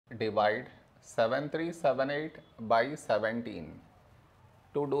divide 7378 by 17.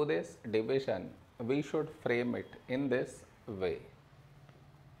 To do this division, we should frame it in this way.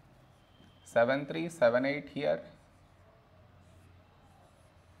 7378 here,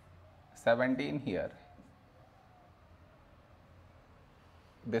 17 here.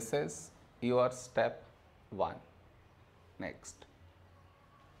 This is your step 1. Next,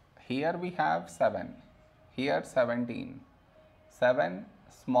 here we have 7, here 17. 7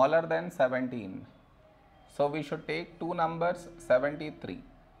 smaller than 17. So we should take two numbers 73.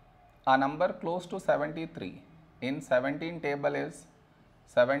 A number close to 73 in 17 table is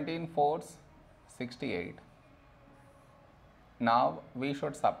 17 fours 68. Now we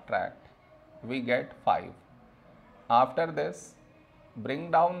should subtract. We get 5. After this,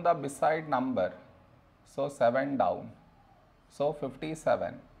 bring down the beside number. So 7 down. So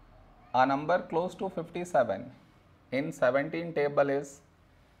 57. A number close to 57 in 17 table is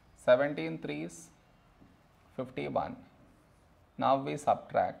 17 threes 51. Now we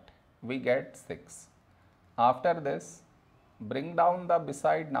subtract. We get 6. After this, bring down the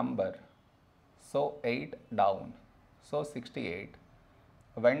beside number. So 8 down. So 68.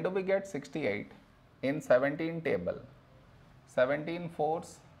 When do we get 68? In 17 table. 17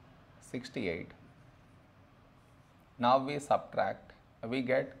 fours 68. Now we subtract. We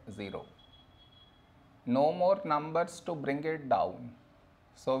get 0. No more numbers to bring it down.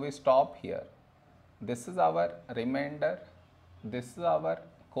 So we stop here. This is our remainder. This is our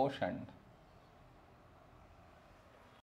quotient.